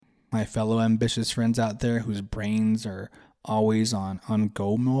my fellow ambitious friends out there whose brains are always on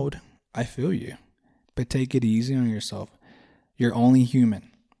go mode, I feel you. But take it easy on yourself. You're only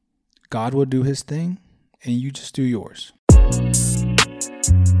human. God will do his thing, and you just do yours. You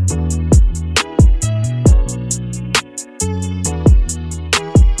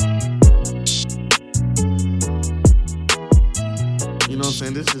know what I'm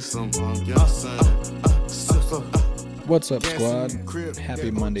saying? This is some, you know what I'm saying? What's up, squad?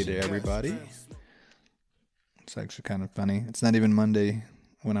 Happy Monday to everybody. It's actually kind of funny. It's not even Monday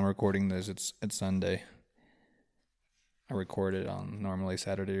when I'm recording this. It's Sunday. I record it on normally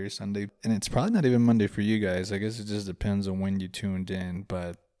Saturday or Sunday. And it's probably not even Monday for you guys. I guess it just depends on when you tuned in.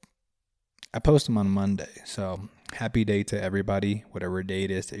 But I post them on Monday. So happy day to everybody, whatever day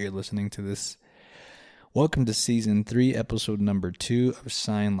it is that you're listening to this. Welcome to Season 3, Episode number 2 of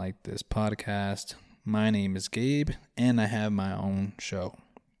Shine Like This podcast. My name is Gabe, and I have my own show.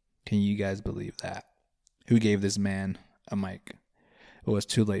 Can you guys believe that? Who gave this man a mic? Well, it's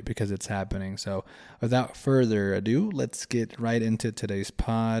too late because it's happening. So without further ado, let's get right into today's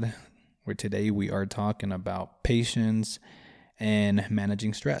pod, where today we are talking about patience and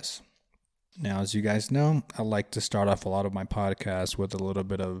managing stress. Now, as you guys know, I like to start off a lot of my podcasts with a little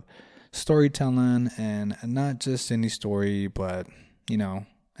bit of storytelling, and not just any story, but, you know,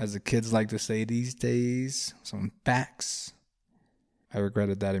 as the kids like to say these days, some facts. I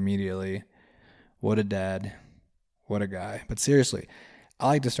regretted that immediately. What a dad. What a guy. But seriously, I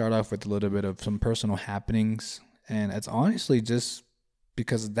like to start off with a little bit of some personal happenings, and it's honestly just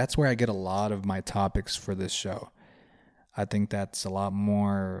because that's where I get a lot of my topics for this show. I think that's a lot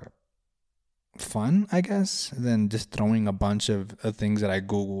more fun, I guess, than just throwing a bunch of things that I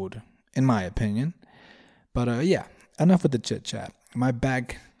Googled, in my opinion. But yeah, enough with the chit chat. My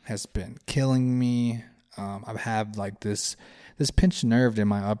back has been killing me. I've had like this pinched nerve in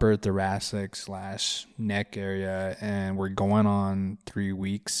my upper thoracic / neck area, and we're going on 3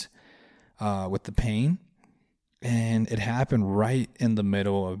 weeks with the pain. And it happened right in the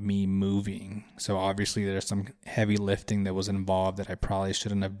middle of me moving. So obviously there's some heavy lifting that was involved that I probably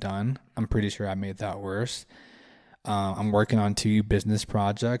shouldn't have done. I'm pretty sure I made that worse. I'm working on 2 business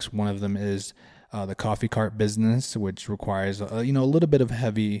projects. One of them is the coffee cart business, which requires a little bit of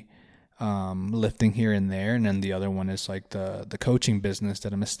heavy lifting here and there, and then the other one is like the coaching business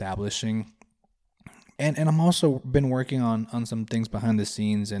that I'm establishing. And I'm also been working on some things behind the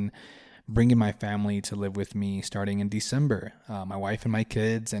scenes and bringing my family to live with me starting in December. My wife and my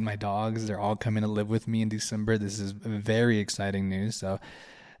kids and my dogs, they're all coming to live with me in December. This is very exciting news. So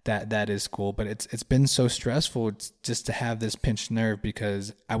that is cool, but it's been so stressful just to have this pinched nerve,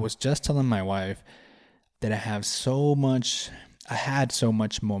 because I was just telling my wife that I had so much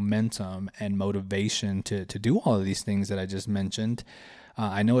momentum and motivation to do all of these things that I just mentioned.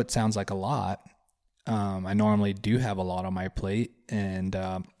 I know it sounds like a lot. I normally do have a lot on my plate, and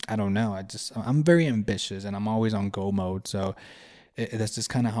I don't know. I'm very ambitious, and I'm always on go mode. So that's just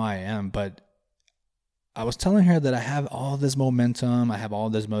kind of how I am. But I was telling her that I have all this momentum, I have all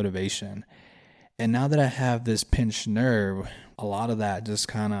this motivation. And now that I have this pinched nerve, a lot of that just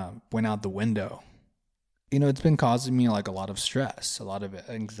kind of went out the window. It's been causing me like a lot of stress, a lot of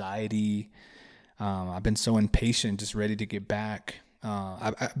anxiety. I've been so impatient, just ready to get back.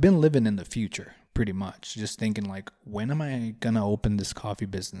 I've been living in the future pretty much, just thinking like, when am I going to open this coffee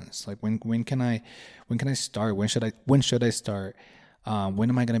business? Like when can I start? When should I start? When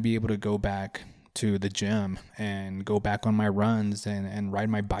am I going to be able to go back to the gym and go back on my runs and ride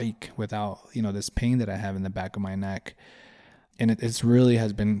my bike without, this pain that I have in the back of my neck. And it's really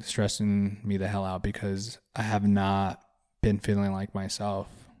has been stressing me the hell out, because I have not been feeling like myself.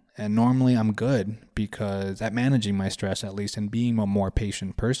 And normally I'm good because at managing my stress, at least, and being a more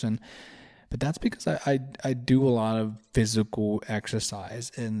patient person. But that's because I do a lot of physical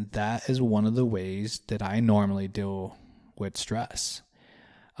exercise, and that is one of the ways that I normally deal with stress.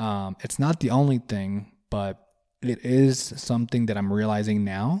 It's not the only thing, but it is something that I'm realizing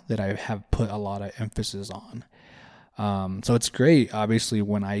now that I have put a lot of emphasis on. So it's great, obviously,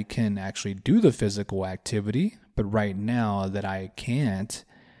 when I can actually do the physical activity, but right now that I can't,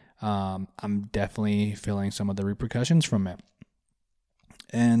 I'm definitely feeling some of the repercussions from it.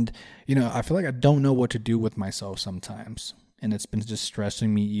 And, I feel like I don't know what to do with myself sometimes, and it's been just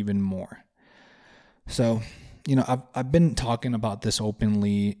stressing me even more. So, I've been talking about this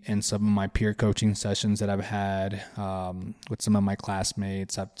openly in some of my peer coaching sessions that I've had with some of my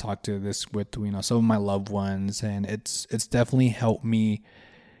classmates. I've talked to this with, some of my loved ones, and it's definitely helped me,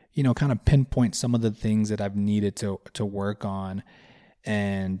 kind of pinpoint some of the things that I've needed to work on.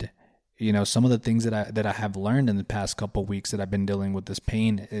 And, some of the things that I have learned in the past couple of weeks that I've been dealing with this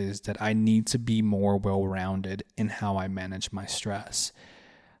pain is that I need to be more well-rounded in how I manage my stress.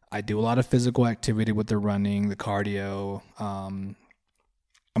 I do a lot of physical activity with the running, the cardio. I'm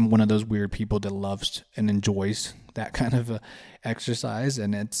one of those weird people that loves and enjoys that kind of exercise,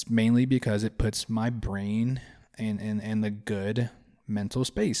 and it's mainly because it puts my brain in the good mental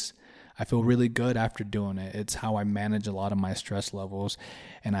space. I feel really good after doing it. It's how I manage a lot of my stress levels,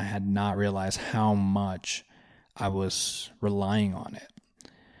 and I had not realized how much I was relying on it.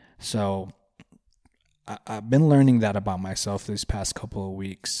 So I've been learning that about myself these past couple of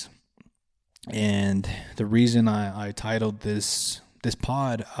weeks. And the reason I titled this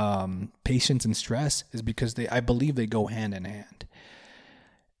pod Patience and Stress is because I believe they go hand in hand.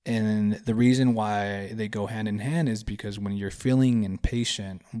 And the reason why they go hand in hand is because when you're feeling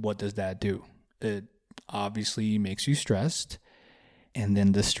impatient, what does that do? It obviously makes you stressed, and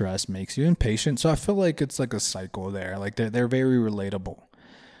then the stress makes you impatient. So I feel like it's like a cycle there. Like they're very relatable.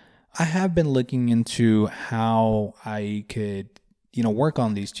 I have been looking into how I could, work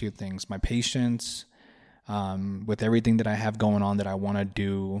on these two things, my patience, with everything that I have going on that I want to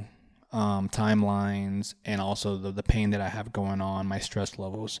do, timelines, and also the pain that I have going on, my stress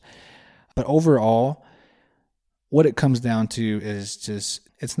levels. But overall, what it comes down to is just,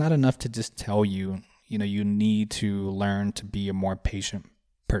 it's not enough to just tell you, you need to learn to be a more patient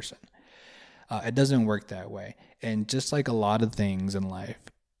person. It doesn't work that way. And just like a lot of things in life,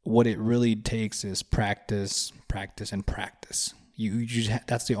 what it really takes is practice, and practice. You just,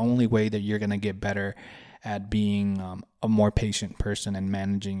 that's the only way that you're going to get better at being a more patient person and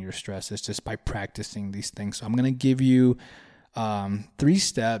managing your stress. Is just by practicing these things. So I'm going to give you 3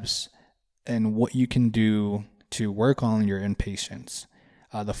 steps and what you can do to work on your impatience.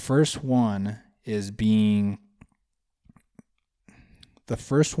 The first one is learning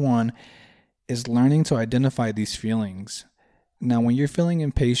to identify these feelings. Now, when you're feeling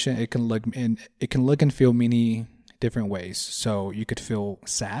impatient, it can look and feel many different ways. So you could feel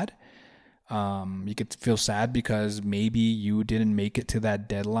sad. You could feel sad because maybe you didn't make it to that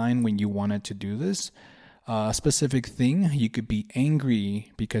deadline when you wanted to do this specific thing. You could be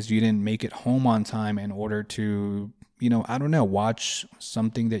angry because you didn't make it home on time in order to, watch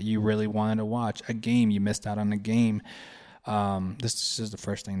something that you really wanted to watch, a game. You missed out on a game. This is the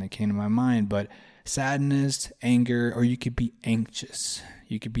first thing that came to my mind, but sadness, anger, or you could be anxious.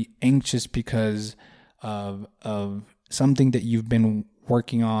 You could be anxious because of something that you've been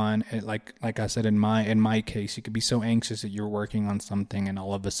working on. Like I said, in my case, you could be so anxious that you're working on something and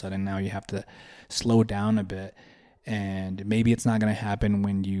all of a sudden now you have to slow down a bit, and maybe it's not going to happen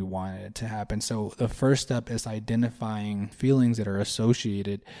when you want it to happen. So the first step is identifying feelings that are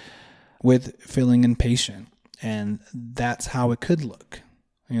associated with feeling impatient, and that's how it could look.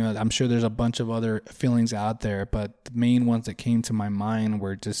 I'm sure there's a bunch of other feelings out there, but the main ones that came to my mind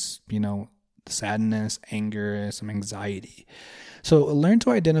were just, sadness, anger, some anxiety. So learn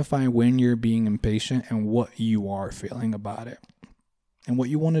to identify when you're being impatient and what you are feeling about it. And what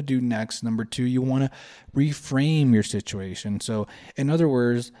you want to do next, number 2, you want to reframe your situation. So in other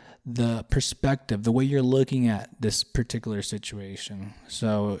words, the perspective, the way you're looking at this particular situation.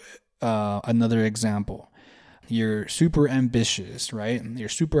 So another example, you're super ambitious, right? You're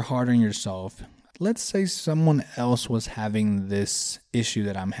super hard on yourself. Let's say someone else was having this issue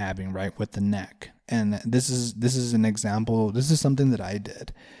that I'm having, right, with the neck. And this is an example. This is something that I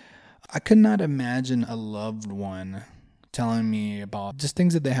did. I could not imagine a loved one telling me about just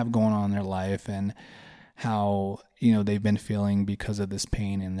things that they have going on in their life and how, they've been feeling because of this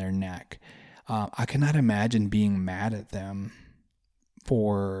pain in their neck. I cannot imagine being mad at them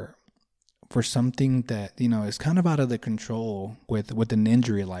for something that, is kind of out of the control with an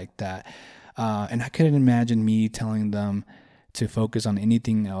injury like that. And I couldn't imagine me telling them to focus on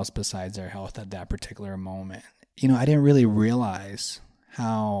anything else besides their health at that particular moment. I didn't really realize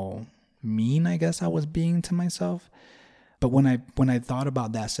how mean, I guess, I was being to myself. But when I thought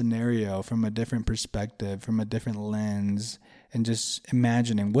about that scenario from a different perspective, from a different lens, and just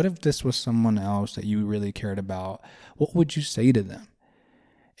imagining, what if this was someone else that you really cared about? What would you say to them?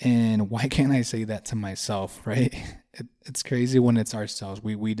 And why can't I say that to myself, right? It's crazy when it's ourselves.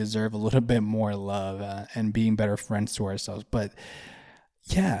 We deserve a little bit more love and being better friends to ourselves. But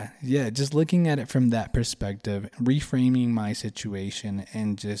yeah, just looking at it from that perspective, reframing my situation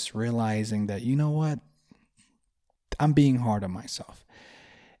and just realizing that, you know what? I'm being hard on myself.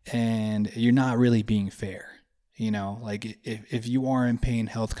 And you're not really being fair. Like if you are in pain,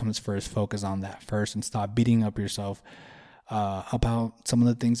 health comes first. Focus on that first and stop beating up yourself about some of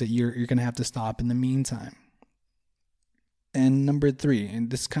the things that you're going to have to stop in the meantime. And number 3, and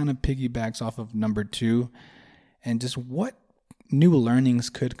this kind of piggybacks off of number 2, and just what new learnings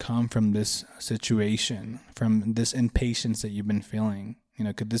could come from this situation, from this impatience that you've been feeling.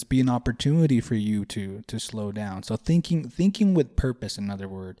 Could this be an opportunity for you to slow down? So thinking with purpose, in other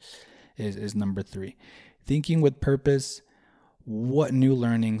words, is number 3. Thinking with purpose, what new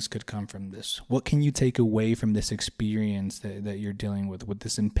learnings could come from this? What can you take away from this experience that you're dealing with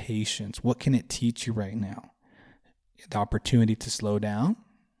this impatience? What can it teach you right now? The opportunity to slow down,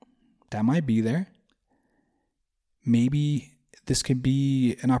 that might be there. Maybe this could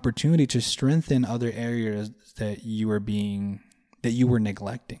be an opportunity to strengthen other areas that you were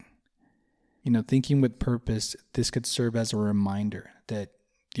neglecting. Thinking with purpose, this could serve as a reminder that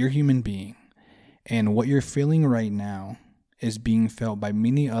you're a human being, and what you're feeling right now is being felt by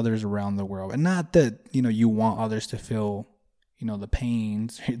many others around the world. And not that, you want others to feel, the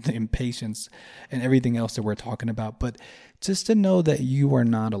pains, the impatience, and everything else that we're talking about, but just to know that you are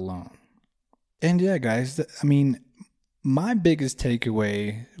not alone. And yeah, guys, my biggest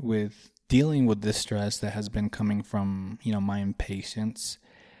takeaway with dealing with this stress that has been coming from, my impatience.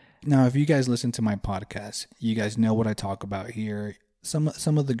 Now, if you guys listen to my podcast, you guys know what I talk about here. Some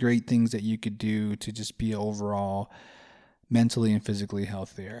of the great things that you could do to just be overall mentally and physically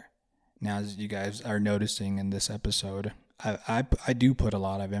healthier. Now, as you guys are noticing in this episode, I do put a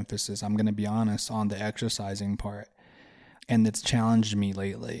lot of emphasis, I'm going to be honest, on the exercising part. And it's challenged me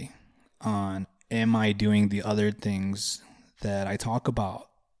lately on, am I doing the other things that I talk about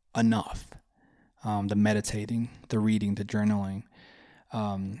enough? The meditating, the reading, the journaling.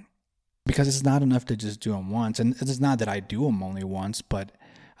 Because it's not enough to just do them once. And it's not that I do them only once, but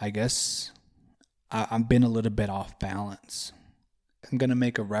I guess I've been a little bit off balance. I'm going to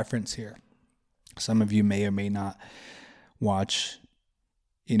make a reference here. Some of you may or may not watch,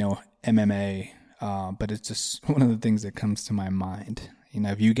 MMA, but it's just one of the things that comes to my mind.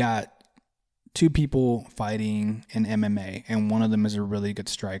 If you got 2 people fighting in MMA and one of them is a really good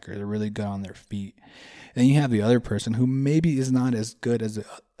striker, they're really good on their feet, then you have the other person who maybe is not as good as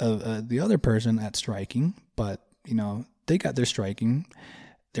the other person at striking, but, they got their striking.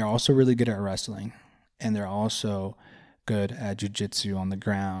 They're also really good at wrestling, and they're also good at jiu-jitsu on the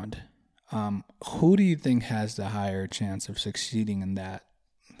ground. Who do you think has the higher chance of succeeding in that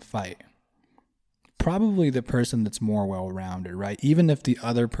fight? Probably the person that's more well-rounded, right? Even if the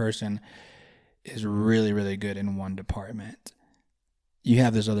other person is really, really good in one department, you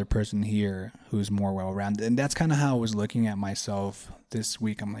have this other person here who's more well-rounded. And that's kind of how I was looking at myself this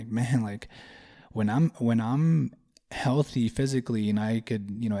week. I'm like, man, like when I'm healthy physically and I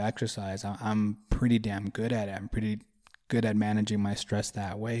could, exercise, I'm pretty damn good at it. I'm pretty good at managing my stress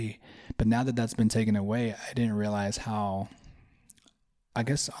that way. But now that that's been taken away, I didn't realize how, I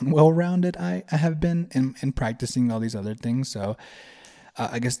guess, unwell-rounded I have been in practicing all these other things. So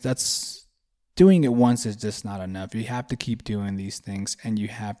I guess that's, doing it once is just not enough. You have to keep doing these things, and you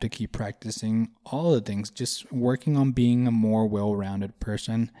have to keep practicing all the things, just working on being a more well-rounded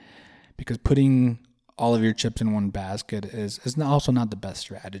person, because putting all of your chips in one basket is also not the best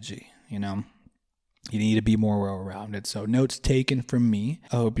strategy, You need to be more well-rounded. So notes taken from me.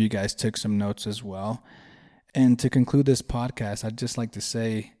 I hope you guys took some notes as well. And to conclude this podcast, I'd just like to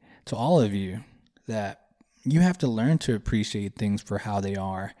say to all of you that you have to learn to appreciate things for how they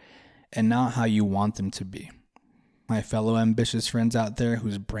are and not how you want them to be. My fellow ambitious friends out there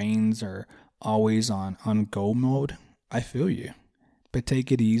whose brains are always on go mode, I feel you. But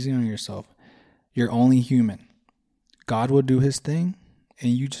take it easy on yourself. You're only human. God will do his thing,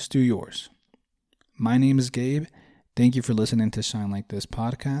 and you just do yours. My name is Gabe. Thank you for listening to Shine Like This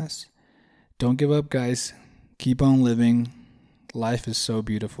podcast. Don't give up, guys. Keep on living. Life is so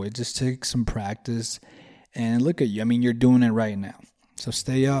beautiful. It just takes some practice. And look at you. You're doing it right now. So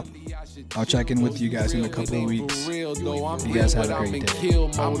stay up. I'll check in with you guys in a couple of weeks. You guys have a great day.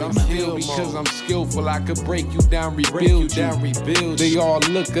 I'm here because I'm skillful. I could break you down, rebuild you. They all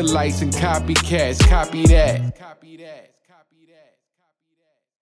look alike and copycats. Copy that.